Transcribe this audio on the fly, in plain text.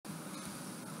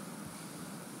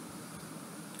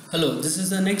Hello, this is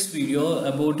the next video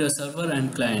about a server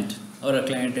and client or a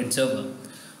client and server.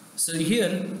 So here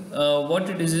what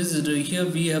it is here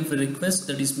we have a request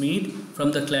that is made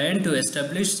from the client to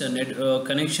establish a net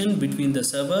connection between the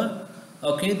server.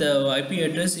 Okay, the IP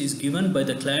address is given by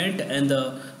the client and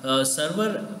the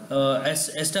server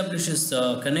establishes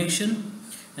the connection,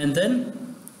 and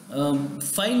then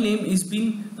file name is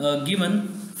being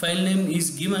given. File name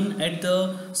is given at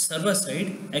the server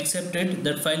side, accepted,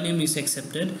 that file name is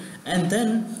accepted, and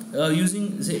then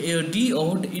using the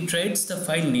dout, it writes the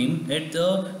file name at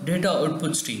the data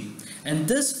output stream, and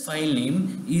this file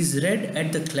name is read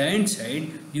at the client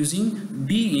side using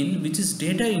din, which is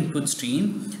data input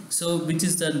stream. So which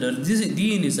is this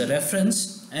din is a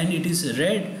reference and it is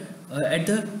read at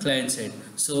the client side.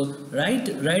 So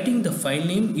writing the file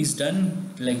name is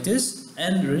done like this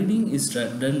and reading is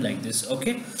done like this.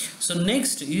 Okay, so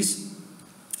next is,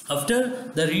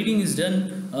 after the reading is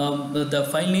done, the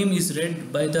file name is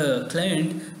read by the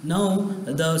client. Now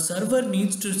the server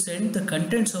needs to send the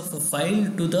contents of a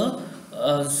file to the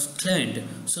client.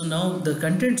 So now the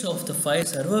contents of the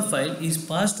server file is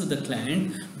passed to the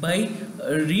client by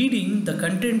reading the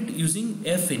content using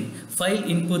fin, file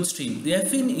input stream. The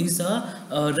fin is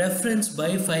a reference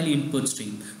by file input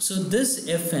stream. So this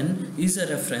fin is a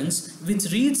reference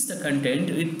which reads the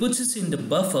content, it puts it in the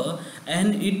buffer,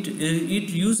 and it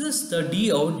uses the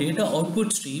dout, data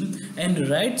output stream, and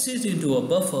writes it into a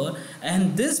buffer,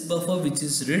 and this buffer which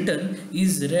is written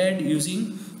is read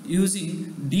using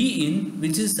din,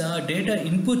 which is the data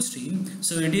input stream.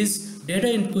 So it is data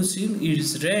input stream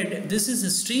is read. This is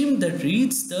a stream that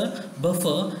reads the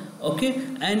buffer. Okay,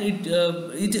 and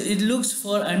it looks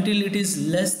for until it is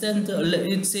less than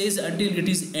it says until it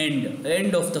is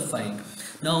end of the file.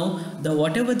 Now the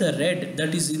whatever the read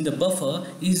that is in the buffer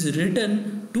is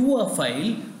written to a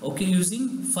file, okay,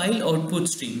 using file output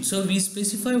stream. So we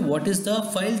specify what is the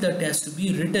file that has to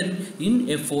be written in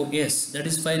FOS, that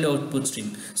is file output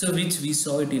stream, so which we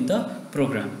saw it in the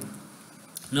program.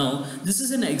 Now this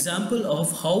is an example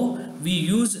of how we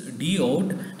use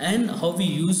dout and how we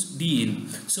use din.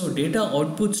 So data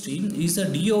output stream is a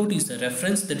dout is the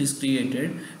reference that is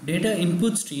created, data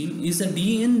input stream is a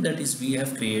din that is we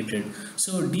have created.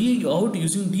 So dout,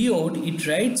 using dout, it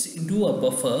writes into a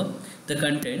buffer the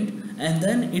content, and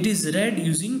then it is read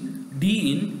using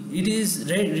din, it is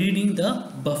reading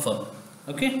the buffer.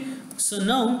 Okay, so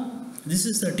now this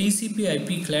is the TCP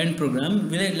IP client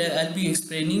program. I'll be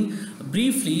explaining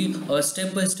briefly or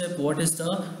step by step what is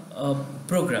the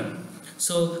program.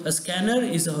 So a scanner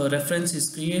is a reference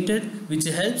is created which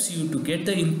helps you to get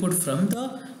the input from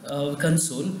the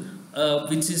console,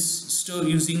 which is stored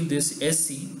using this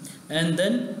SC, and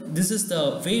then this is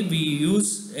the way we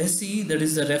use SC, that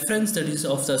is the reference that is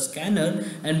of the scanner,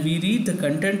 and we read the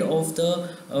content of the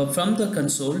from the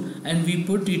console and we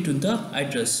put it to the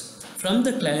address. From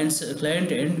the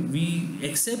client end, we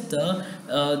accept the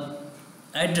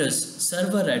address,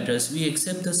 server address. We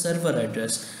accept the server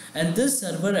address, and this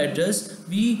server address,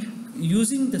 we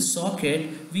using the socket,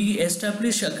 we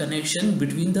establish a connection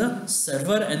between the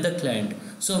server and the client.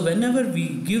 So whenever we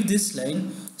give this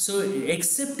line, so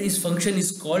accept is function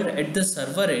is called at the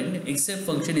server end, accept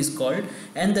function is called,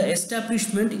 and the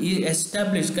establishment is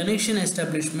established, connection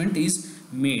establishment is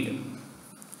made.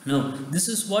 Now this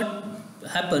is what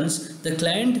happens. The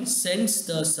client sends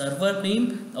the server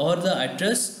name or the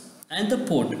address and the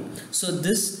port. So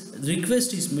this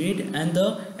request is made and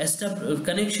the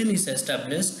connection is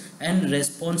established and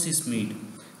response is made.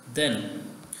 Then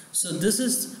so this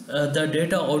is the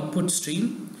data output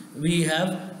stream. We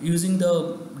have, using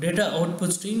the data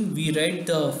output stream, we write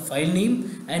the file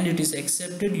name and it is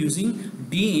accepted using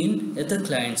din at the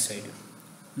client side.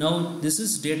 Now this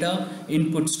is data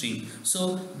input stream.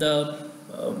 So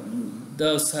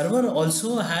the server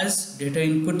also has data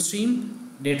input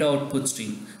stream, data output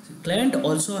stream. Client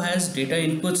also has data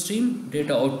input stream,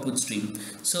 data output stream.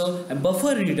 So a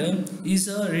buffer reader is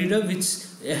a reader which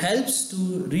helps to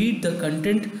read the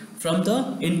content from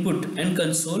the input and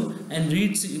console and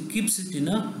keeps it in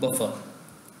a buffer.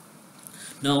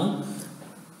 Now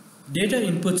data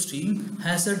input stream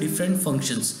has a different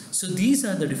functions. So these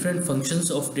are the different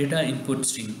functions of data input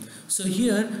stream. So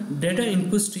here data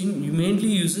input stream mainly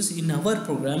uses in our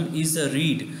program is a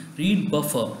read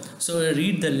buffer. So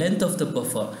read the length of the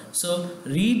buffer. So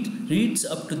reads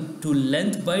up to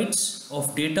length bytes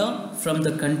of data from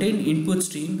the contained input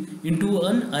stream into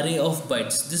an array of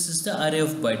bytes. This is the array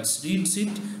of bytes, reads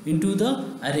it into the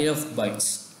array of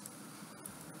bytes.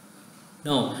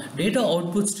 Now data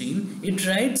output stream, it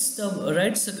writes the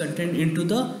content into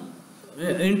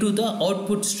the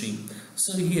output stream.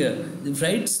 So here it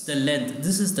writes the length.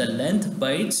 This is the length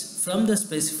bytes from the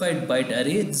specified byte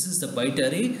array. This is the byte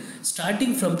array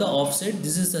starting from the offset.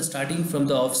 This is the starting from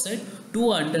the offset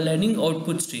to underlining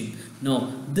output stream.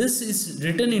 Now this is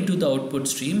written into the output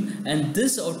stream, and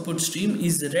this output stream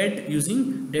is read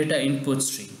using data input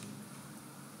stream.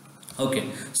 Okay,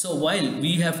 so while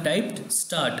we have typed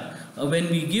start, when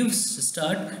we give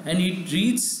start and it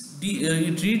reads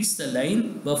the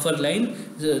line, buffer line,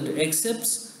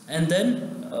 accepts, and then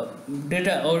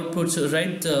data outputs it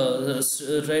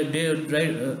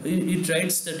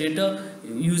writes the data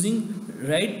using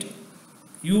write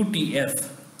UTF.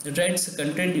 It writes the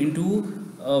content into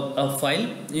a file,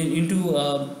 into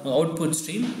output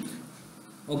stream.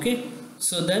 Okay,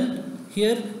 so then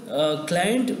here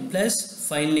client plus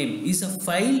file name is a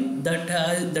file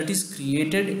that is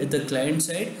created at the client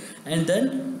side, and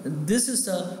then this is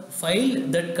the file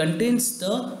that contains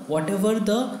the whatever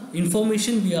the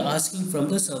information we are asking from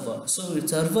the server. So the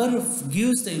server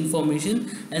gives the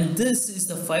information, and this is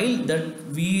the file that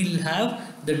we will have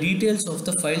the details of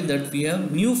the file that we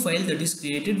have, new file that is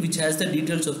created which has the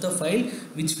details of the file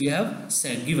which we have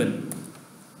given.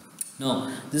 Now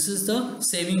this is the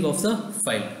saving of the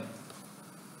file.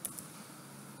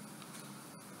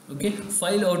 Okay,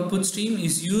 file output stream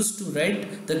is used to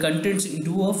write the contents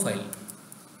into a file.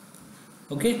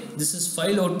 Okay, this is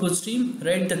file output stream,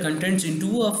 write the contents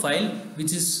into a file,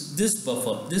 which is this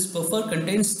buffer. This buffer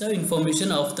contains the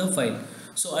information of the file.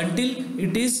 So until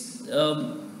it is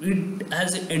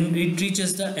it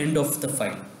reaches the end of the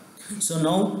file. So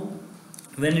now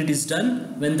when it is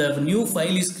done, when the new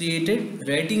file is created,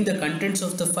 writing the contents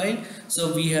of the file,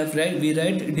 so we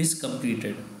write it is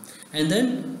completed, and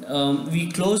then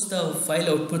we close the file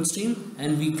output stream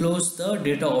and we close the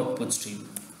data output stream.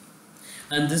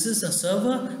 And this is a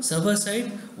server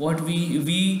side. What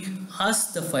we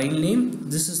ask the file name.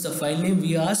 This is the file name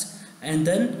we ask, and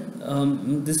then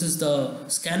this is the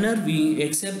scanner. We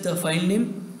accept the file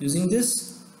name using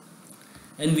this,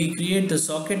 and we create the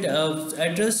socket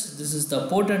address. This is the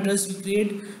port address we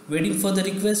create, waiting for the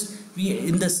request. We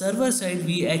in the server side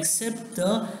we accept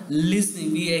the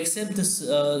listening, we accept this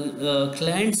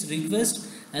client's request,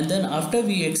 and then after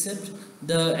we accept,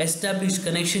 the established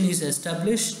connection is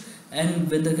established,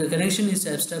 and when the connection is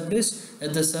established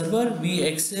at the server, we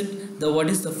accept the what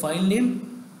is the file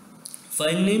name.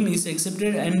 File name is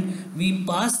accepted, and we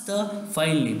pass the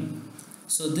file name.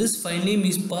 So this file name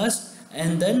is passed,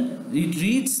 and then it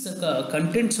reads the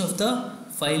contents of the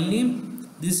file name.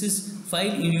 This is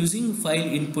file using file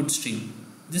input stream.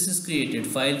 This is created,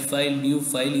 file new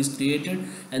file is created,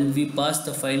 and we pass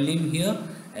the file name here,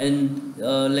 and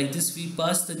like this we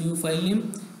pass the new file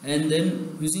name, and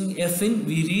then using fin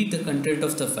we read the content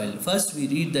of the file. First we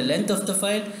read the length of the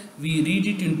file, we read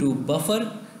it into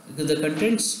buffer, the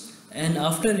contents, and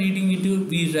after reading it,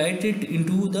 we write it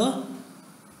into the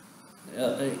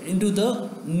dout, into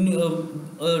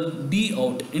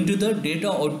the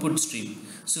data output stream.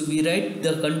 So we write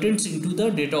the contents into the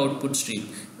data output stream,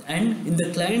 and in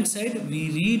the client side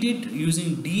we read it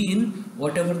using din,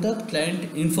 whatever the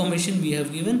client information we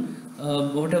have given,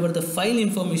 whatever the file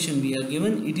information we have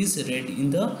given, it is read in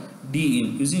the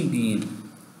din, using din.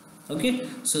 Okay,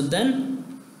 so then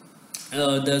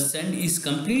the send is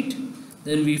complete.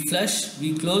 Then we flush,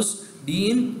 we close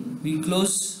din, we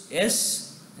close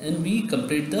s, and we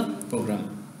complete the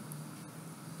program.